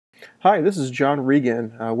Hi, this is John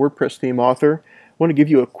Regan, WordPress theme author. I want to give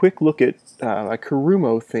you a quick look at a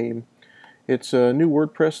Kirumo theme. It's a new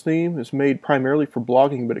WordPress theme. It's made primarily for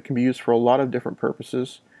blogging, but it can be used for a lot of different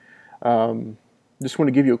purposes. Just want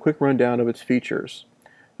to give you a quick rundown of its features.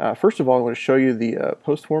 First of all, I want to show you the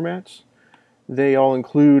post formats. They all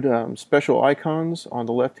include special icons on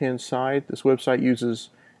the left-hand side. This website uses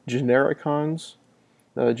Genericons,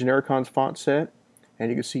 the Genericons font set, and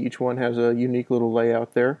you can see each one has a unique little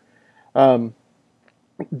layout there. The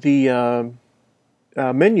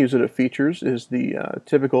menus that it features is the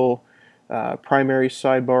typical primary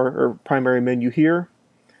sidebar or primary menu here.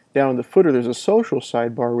 Down in the footer there's a social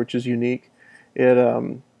sidebar, which is unique. It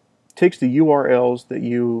takes the URLs that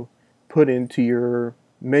you put into your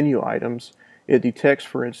menu items. It detects,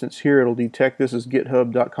 for instance, here it'll detect this is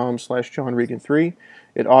github.com/johnregan3.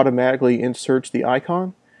 It automatically inserts the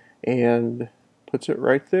icon and puts it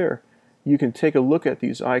right there. You can take a look at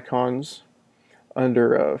these icons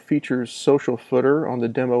under Features Social Footer on the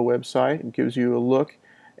demo website. It gives you a look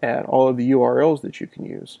at all of the URLs that you can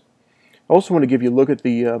use. I also want to give you a look at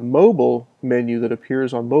the mobile menu that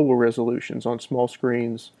appears on mobile resolutions on small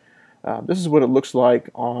screens. This is what it looks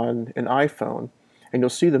like on an iPhone, and you'll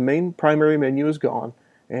see the main primary menu is gone,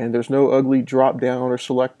 and there's no ugly drop down or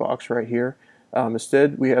select box right here.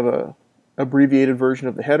 Instead, we have a abbreviated version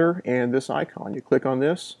of the header and this icon. You click on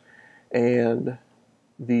this and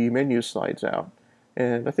the menu slides out,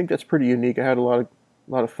 and I think that's pretty unique. I had a lot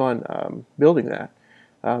of fun building that.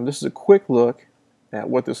 This is a quick look at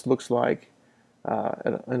what this looks like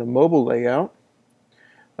in a mobile layout.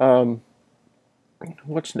 What's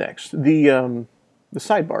next? The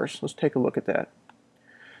sidebars. Let's take a look at that.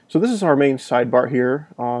 So this is our main sidebar here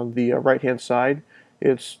on the right hand side.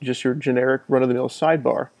 It's just your generic run-of-the-mill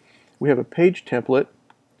sidebar. We have a page template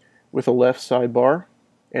with a left sidebar,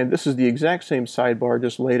 and this is the exact same sidebar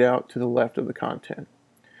just laid out to the left of the content.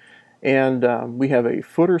 And we have a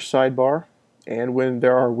footer sidebar, and when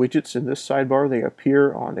there are widgets in this sidebar, they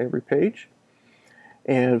appear on every page.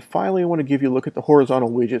 And finally, I want to give you a look at the horizontal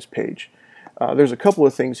widgets page. There's a couple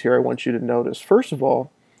of things here I want you to notice. First of all,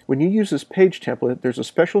 when you use this page template, there's a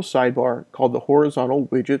special sidebar called the horizontal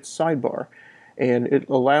widgets sidebar, and it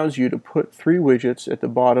allows you to put 3 widgets at the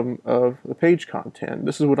bottom of the page content.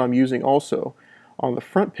 This is what I'm using also on the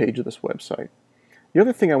front page of this website. The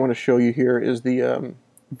other thing I want to show you here is the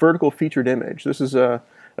vertical featured image. This is a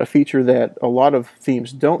feature that a lot of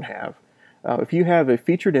themes don't have. If you have a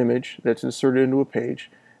featured image that's inserted into a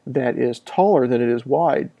page that is taller than it is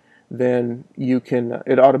wide, then you can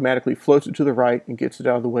it automatically floats it to the right and gets it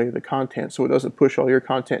out of the way of the content, so it doesn't push all your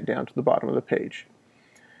content down to the bottom of the page.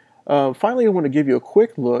 Finally, I want to give you a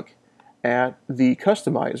quick look at the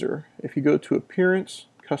customizer. If you go to Appearance,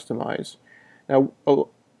 Customize. Now,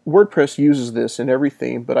 WordPress uses this in every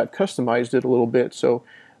theme, but I've customized it a little bit, so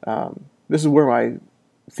this is where my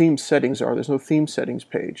theme settings are. There's no theme settings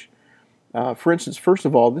page. For instance, first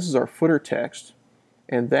of all, this is our footer text,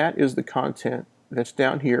 and that is the content that's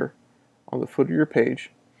down here on the footer of your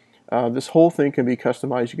page. This whole thing can be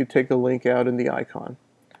customized. You can take the link out in the icon.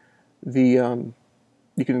 You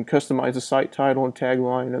can customize the site title and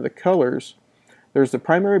tagline, and the colors. There's the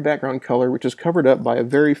primary background color, which is covered up by a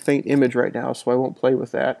very faint image right now, so I won't play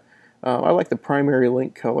with that. I like the primary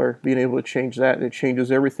link color, being able to change that, and it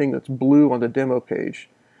changes everything that's blue on the demo page.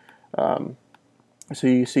 So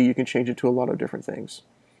you see you can change it to a lot of different things.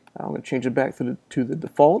 I'm going to change it back to the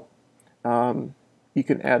default. You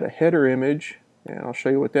can add a header image, and I'll show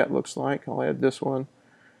you what that looks like. I'll add this one,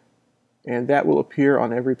 and that will appear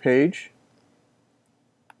on every page.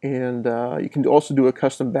 And you can also do a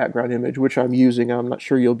custom background image, which I'm using. I'm not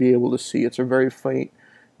sure you'll be able to see. It's a very faint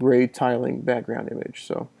gray tiling background image.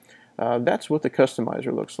 So that's what the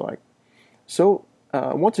customizer looks like. So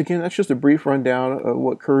once again, that's just a brief rundown of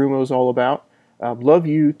what Kirumo is all about. I'd love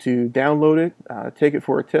you to download it, take it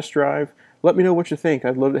for a test drive. Let me know what you think.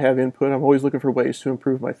 I'd love to have input. I'm always looking for ways to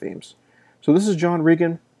improve my themes. So this is John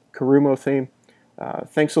Regan, Kirumo theme.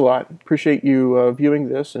 Thanks a lot. Appreciate you viewing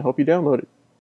this, and hope you download it.